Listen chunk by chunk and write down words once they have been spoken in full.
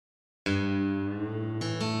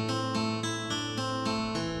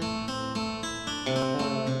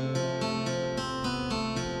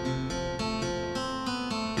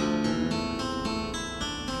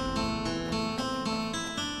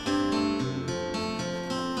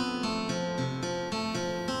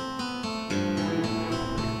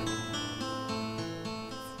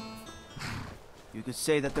to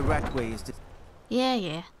say that the rat way is... Yeah,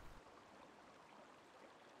 yeah.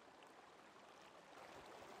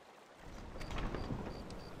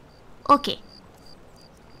 Okay.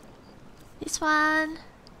 This one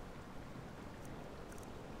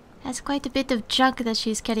has quite a bit of junk that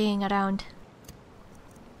she's carrying around.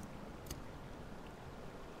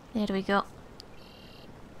 There we go.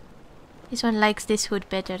 This one likes this hood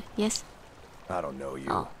better, yes? I don't know you.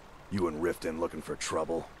 Oh. You and Riften looking for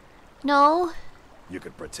trouble? No. You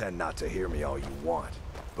can pretend not to hear me all you want,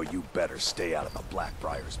 but you better stay out of the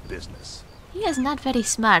Blackbriar's business. He is not very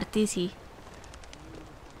smart, is he?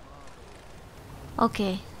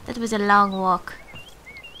 Okay, that was a long walk.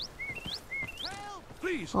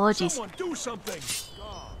 Please, oh jeez. do something.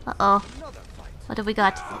 Uh-oh. What have we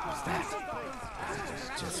got? What was that?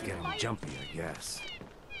 Just getting jumpy, I guess.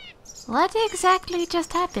 What exactly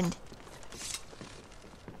just happened?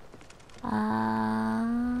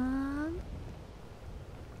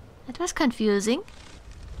 That was confusing.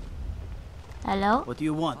 Hello? What do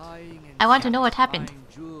you want? I want to know what happened.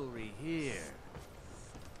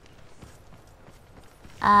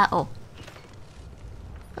 Oh.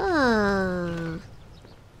 Oh.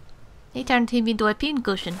 They turned him into a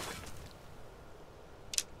pincushion.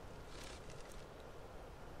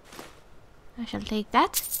 I shall take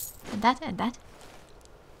that, and that, and that.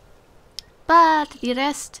 But the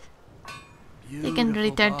rest... they can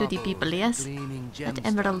return to the people, yes? That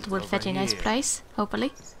emerald will fetch a nice price,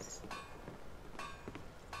 hopefully.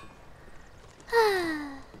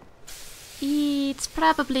 It's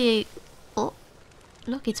probably... oh,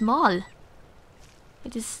 look, it's Maul.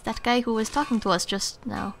 It is that guy who was talking to us just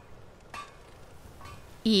now.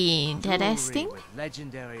 Interesting.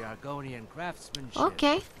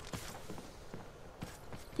 Okay.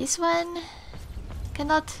 This one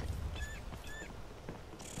cannot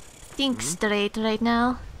think straight right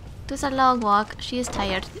now. It was a long walk. She is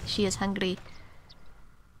tired. She is hungry.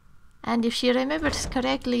 And if she remembers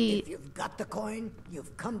correctly... if you've got the coin,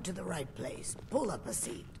 you've come to the right place. Pull up a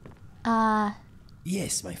seat.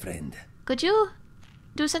 Yes, my friend. Could you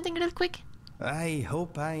do something real quick? I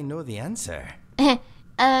hope I know the answer. Do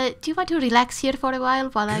you want to relax here for a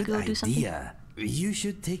while I go do something? Idea. You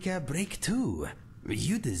should take a break too.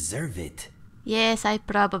 You deserve it. Yes, I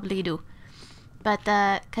probably do. But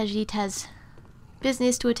Khajiit has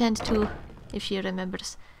business to attend to, if she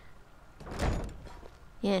remembers.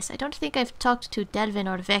 Yes, I don't think I've talked to Delvin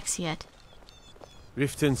or Vex yet.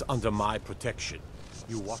 Riften's under my protection.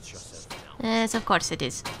 You watch yourself now. Yes, of course it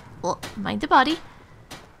is. Oh, mind the body.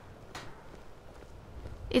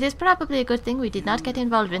 It is probably a good thing we did not get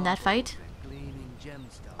involved in that fight.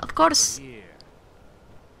 Of course.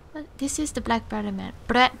 Well, this is the Blackbriar man.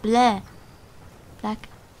 Blackbriar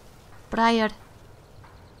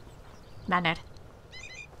Manor.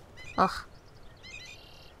 Ugh.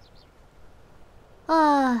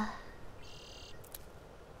 Ah.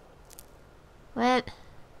 Well.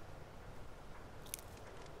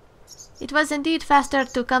 It was indeed faster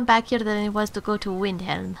to come back here than it was to go to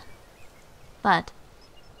Windhelm. But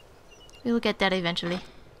we'll get there eventually.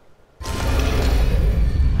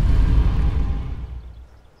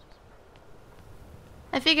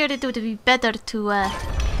 I figured it would be better to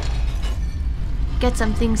get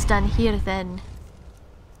some things done here than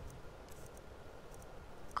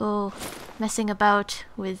go messing about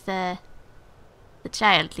with the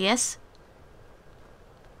child, yes?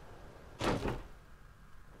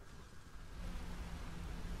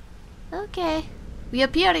 Okay, we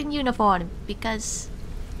appear in uniform because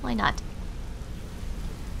why not?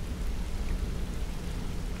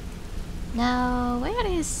 Now, where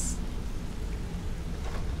is...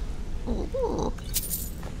 ooh.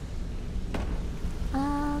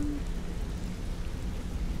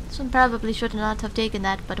 This one probably should not have taken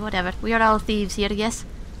that, but whatever. We are all thieves here, yes?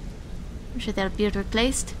 I'm sure they'll be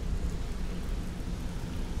replaced.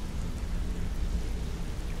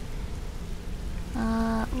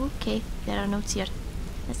 Okay, there are notes here.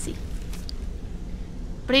 Let's see.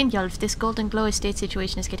 Brynjolf, this golden glow estate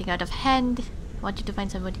situation is getting out of hand. I want you to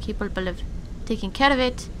find someone capable of taking care of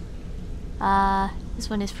it. This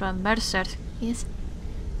one is from Mercer. Yes.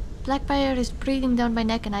 Blackbriar is breathing down my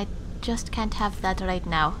neck and I just can't have that right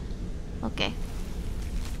now. Okay.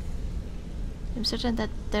 I'm certain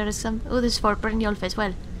that there is some... oh, this is for Brynjolf as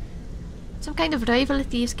well. Some kind of rival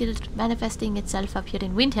thieves guild manifesting itself up here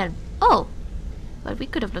in Windhelm. Oh! Well, we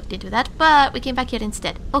could have looked into that, but we came back here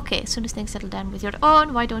instead. Okay, as soon as things settle down with your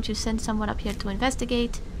own, why don't you send someone up here to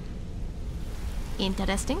investigate?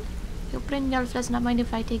 Interesting. Brynjolf does not mind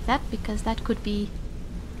if I take that, because that could be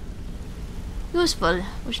useful,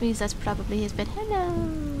 which means that's probably his bed.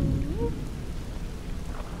 Hello!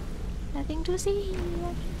 Nothing to see.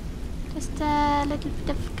 Just a little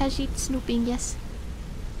bit of Khajiit snooping, yes.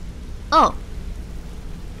 Oh!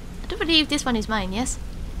 I do believe this one is mine, yes?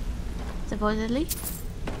 Supposedly.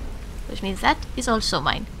 Which means that is also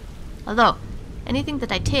mine. Although, anything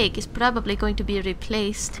that I take is probably going to be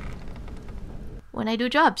replaced when I do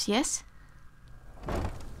jobs, yes?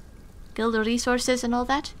 Guild resources and all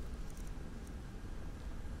that.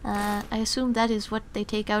 I assume that is what they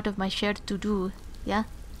take out of my shared to-do, yeah?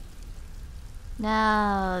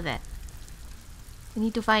 Now then. We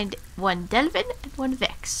need to find one Delvin and one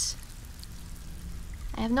Vex.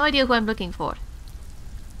 I have no idea who I'm looking for.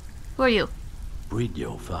 Who are you?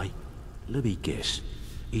 Brynjolf, eh? Let me guess.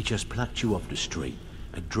 He just plucked you off the street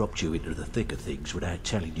and dropped you into the thick of things without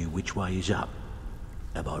telling you which way is up.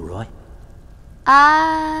 Am I right?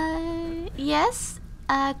 Yes.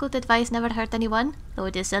 Good advice never hurt anyone, though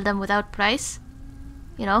it is seldom without price.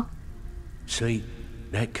 You know. See,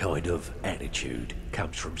 that kind of attitude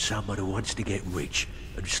comes from someone who wants to get rich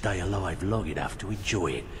and stay alive long enough to enjoy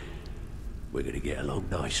it. We're gonna get along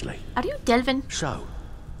nicely. Are you Delvin? So,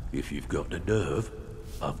 if you've got the nerve,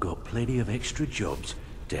 I've got plenty of extra jobs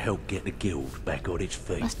to help get the guild back on its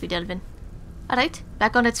feet. Must be Delvin. Alright,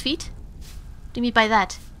 back on its feet? What do you mean by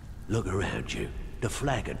that? Look around you. The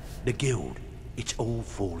flagon, the guild, it's all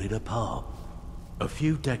falling apart. A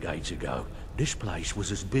few decades ago, this place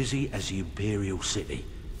was as busy as the Imperial City.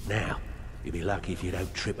 Now, you'd be lucky if you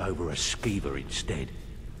don't trip over a skeever instead.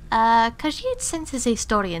 Khajiit senses a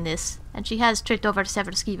story in this, and she has tripped over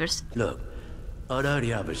several skeevers. Look, I know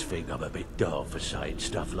the others think I'm a bit daft for saying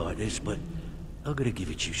stuff like this, but I'm gonna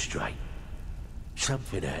give it to you straight.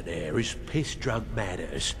 Something out there is piss-drunk mad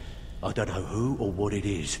at us. I don't know who or what it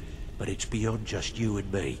is, but it's beyond just you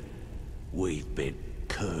and me. We've been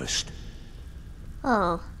cursed.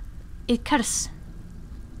 Oh, a curse.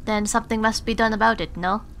 Then something must be done about it,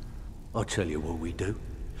 no? I'll tell you what we do.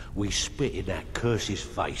 We spit in that curse's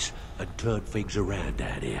face and turn things around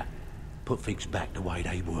down here. Put things back the way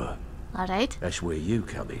they were. Alright. That's where you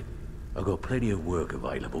come in. I've got plenty of work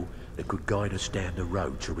available that could guide us down the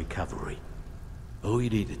road to recovery. All you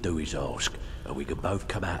need to do is ask, and we can both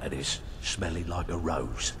come out of this smelling like a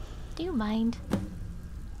rose. Do you mind?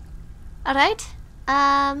 Alright.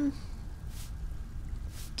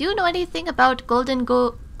 Do you know anything about Golden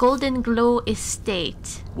Glow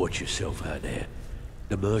Estate? Watch yourself out there.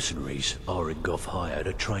 The mercenaries are in Goth hire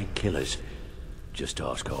to train killers. Just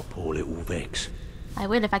ask our poor little Vex. I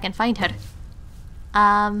will if I can find her.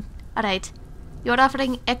 Alright. You're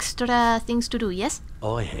offering extra things to do, yes?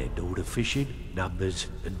 I handle the fishing, numbers,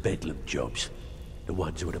 and bedlam jobs. The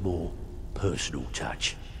ones with a more personal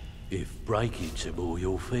touch. If breaking's a more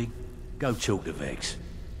your thing, go talk to Vex.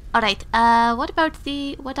 Alright,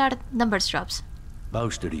 what are numbers jobs?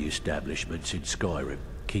 Most of the establishments in Skyrim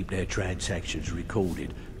keep their transactions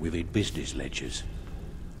recorded within business ledgers.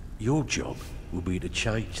 Your job will be to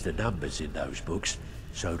change the numbers in those books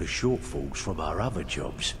so the shortfalls from our other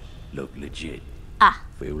jobs look legit. Ah.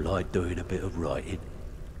 Feel like doing a bit of writing?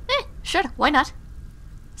 Sure, why not?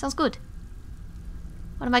 Sounds good.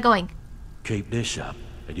 When am I going? Keep this up,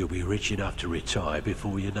 and you'll be rich enough to retire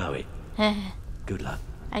before you know it. Good luck.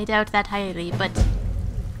 I doubt that highly, but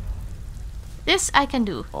this I can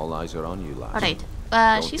do. All eyes are on you, lass. Alright,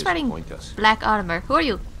 Don't she's wearing disappoint us. black armor. Who are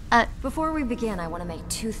you? Before we begin, I want to make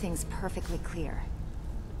two things perfectly clear.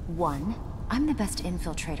 One, I'm the best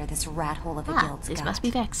infiltrator this rat hole of a guild's this got. must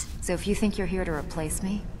be Vex. So if you think you're here to replace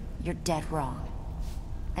me, you're dead wrong.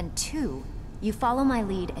 And two, you follow my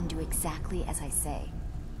lead and do exactly as I say.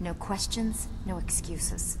 No questions, no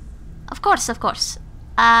excuses. Of course, of course.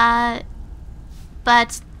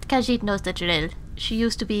 But Khajiit knows the drill. She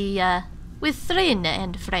used to be, with Thrin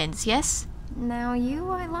and friends, yes? Now you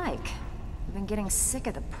I like. I've been getting sick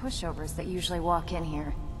of the pushovers that usually walk in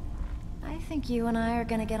here. I think you and I are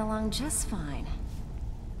gonna get along just fine.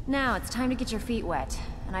 Now it's time to get your feet wet,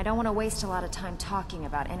 and I don't want to waste a lot of time talking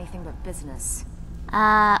about anything but business.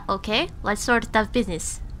 Okay. What sort of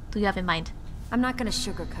business do you have in mind? I'm not gonna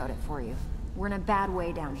sugarcoat it for you. We're in a bad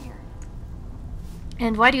way down here.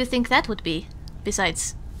 And why do you think that would be,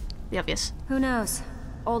 besides the obvious? Who knows?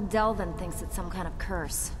 Old Delvin thinks it's some kind of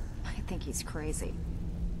curse. I think he's crazy.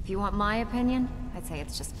 If you want my opinion, I'd say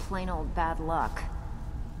it's just plain old bad luck.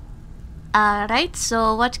 Alright,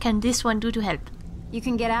 so what can this one do to help? You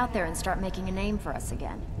can get out there and start making a name for us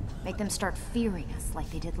again. Make them start fearing us like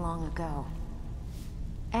they did long ago.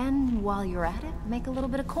 And while you're at it, make a little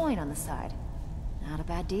bit of coin on the side. Not a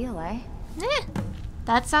bad deal, eh?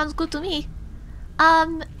 That sounds good to me.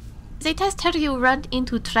 Zaytest heard you run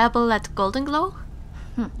into trouble at Golden Glow?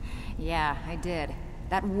 Yeah, I did.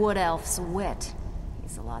 That wood elf's wit. He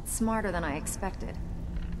He's a lot smarter than I expected.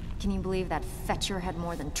 Can you believe that fetcher had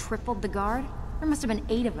more than tripled the guard? There must have been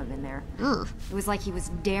 8 of them in there. Ugh. It was like he was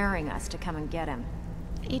daring us to come and get him.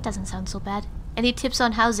 It doesn't sound so bad. Any tips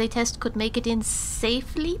on how Zaytest could make it in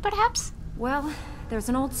safely, perhaps? Well, there's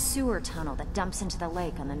an old sewer tunnel that dumps into the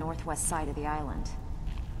lake on the northwest side of the island.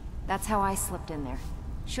 That's how I slipped in there.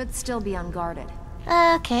 Should still be unguarded.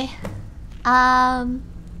 Okay.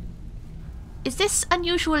 Is this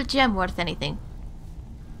unusual gem worth anything?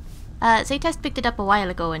 Zaytest picked it up a while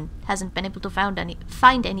ago and hasn't been able to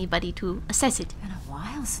find anybody to assess it. Been a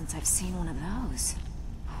while since I've seen one of those.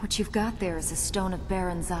 What you've got there is a stone of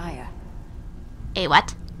Baron Zaya. Eh,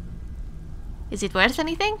 what? Is it worth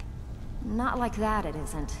anything? Not like that, it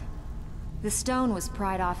isn't. The stone was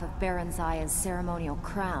pried off of Baron Zaya's ceremonial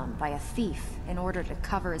crown by a thief in order to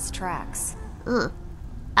cover his tracks. Ugh.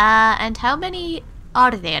 And how many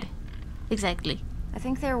are there? Exactly. I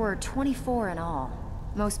think there were 24 in all.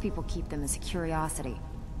 Most people keep them as a curiosity.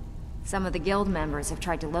 Some of the guild members have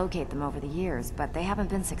tried to locate them over the years, but they haven't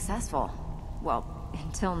been successful. Well,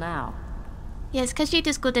 until now. Yes, Khajiit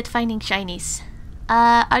is good at finding shinies.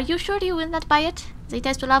 Are you sure you will not buy it?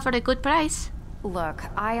 Zaytest will offer a good price. Look,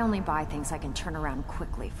 I only buy things I can turn around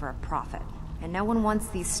quickly for a profit. And no one wants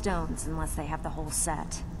these stones unless they have the whole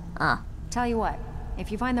set. Tell you what,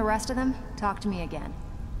 if you find the rest of them, talk to me again.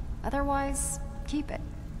 Otherwise, keep it.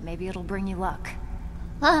 Maybe it'll bring you luck.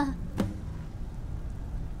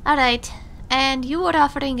 Alright, and you were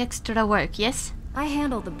offering extra work, yes? I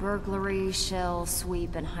handle the burglary, shell,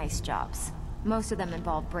 sweep, and heist jobs. Most of them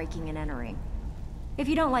involve breaking and entering. If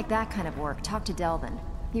you don't like that kind of work, talk to Delvin.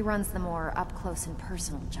 He runs the more up-close and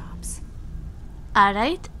personal jobs.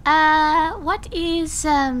 Alright, what is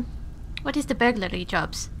the burglary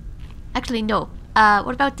jobs? Actually, no.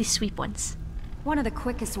 What about the sweep ones? One of the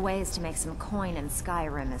quickest ways to make some coin in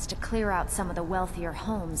Skyrim is to clear out some of the wealthier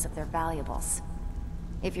homes of their valuables.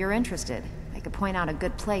 If you're interested, I could point out a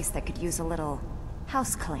good place that could use a little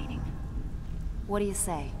house cleaning. What do you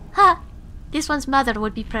say? Ha! This one's mother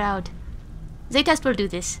would be proud. Zaytest will do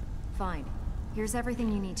this. Fine. Here's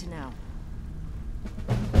everything you need to know.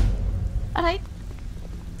 Alright.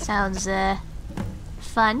 Sounds,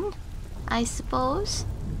 fun, I suppose.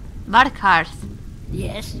 Markarth.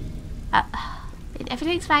 Yes?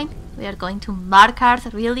 Everything's fine. We are going to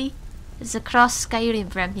Markarth, really? It's across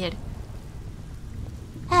Skyrim from here.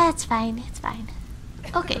 It's fine, it's fine.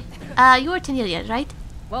 Okay, you are Tenilia, right?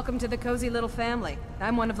 Welcome to the cozy little family.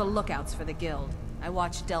 I'm one of the lookouts for the guild. I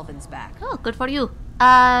watch Delvin's back. Oh, good for you.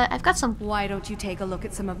 I've got some... Why don't you take a look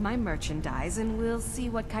at some of my merchandise and we'll see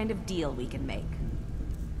what kind of deal we can make.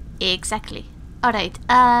 Exactly. Alright,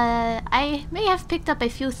 I may have picked up a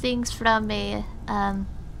few things from a,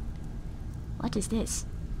 what is this?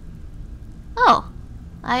 Oh,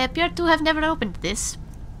 I appear to have never opened this.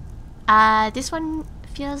 This one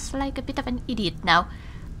feels like a bit of an idiot now.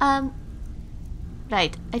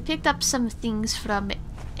 Right, I picked up some things from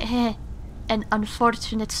an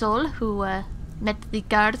unfortunate soul who met the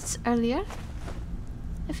guards earlier.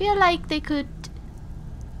 I feel like they could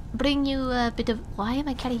bring you a bit of... Why am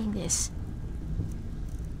I carrying this?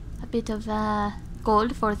 A bit of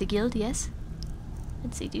gold for the guild, yes.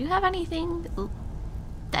 Let's see, do you have anything? Oh,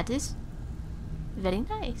 that is very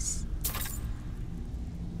nice.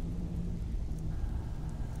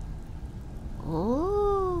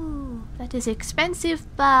 Oh, that is expensive,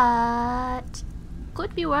 but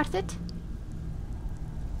could be worth it.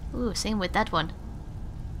 Ooh, same with that one.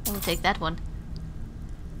 I will take that one.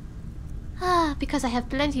 Because I have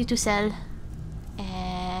plenty to sell.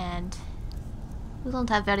 And we don't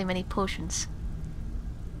have very many potions.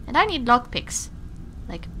 And I need lockpicks.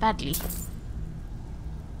 Like, badly.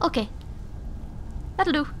 Okay.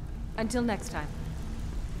 That'll do. Until next time.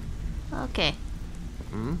 Okay.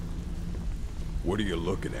 What are you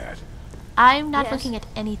looking at? I'm not looking at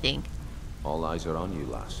anything. All eyes are on you,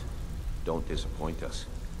 lass. Don't disappoint us.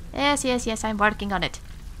 Yes, I'm working on it.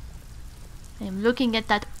 I'm looking at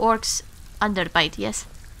that orc's underbite, yes.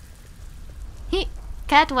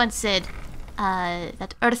 Cat once said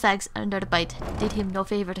that Urthag's underbite did him no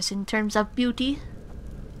favors in terms of beauty.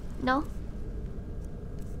 No?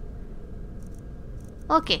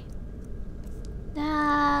 Okay.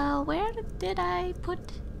 Now, where did I put...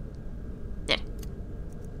 There.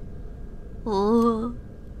 Oh,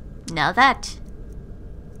 now that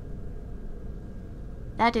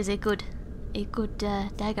is a good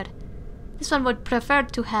dagger. This one would prefer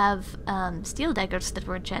to have steel daggers that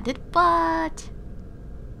were enchanted, but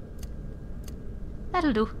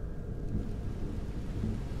that'll do.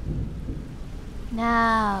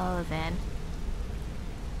 Now then,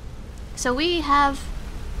 so we have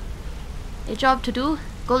a job to do.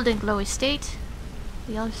 Golden Glow Estate.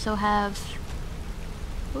 We also have...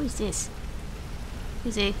 Who is this?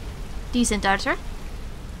 He's a decent archer.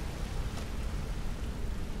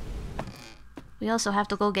 We also have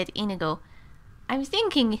to go get Inigo. I'm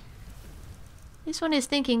thinking... This one is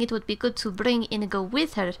thinking it would be good to bring Inigo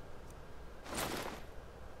with her.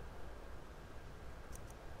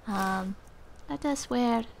 Let us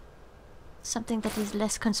wear something that is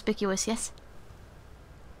less conspicuous, yes?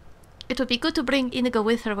 It would be good to bring Inigo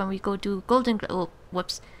with her when we go to Golden Glow. Oh,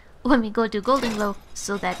 whoops. When we go to Golden Glow,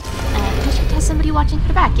 so that she has somebody watching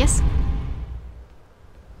her back, yes?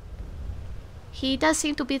 He does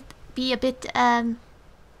seem to be a bit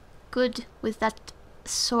good with that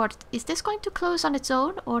sword. Is this going to close on its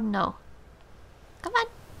own or no? Come on.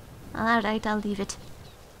 Alright, I'll leave it.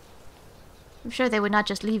 I'm sure they would not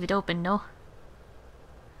just leave it open, no?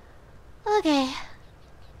 Okay.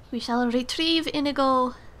 We shall retrieve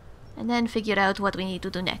Inigo and then figure out what we need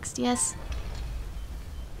to do next, yes?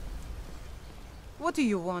 What do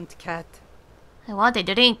you want, cat? I want a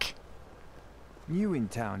drink. New in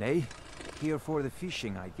town, eh? Here for the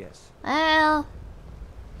fishing, I guess. Well...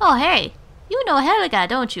 Oh, hey! You know Helga,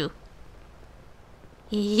 don't you?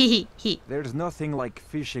 There's nothing like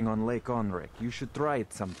fishing on Lake Onrek. You should try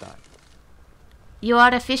it sometime. You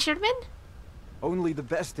are a fisherman? Only the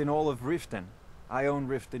best in all of Riften. I own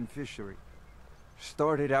Riften Fishery.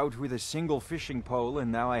 Started out with a single fishing pole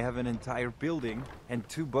and now I have an entire building and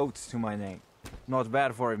 2 boats to my name. Not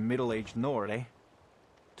bad for a middle-aged Nord, eh?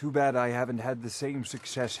 Too bad I haven't had the same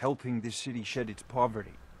success helping this city shed its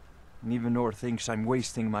poverty. And even Nord thinks I'm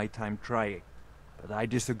wasting my time trying. But I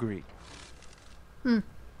disagree. There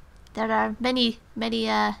are many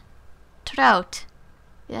trout.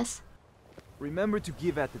 Yes? Remember to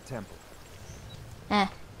give at the temple.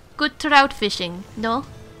 Good trout fishing, no?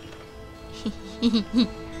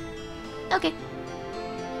 Okay.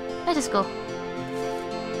 Let us go.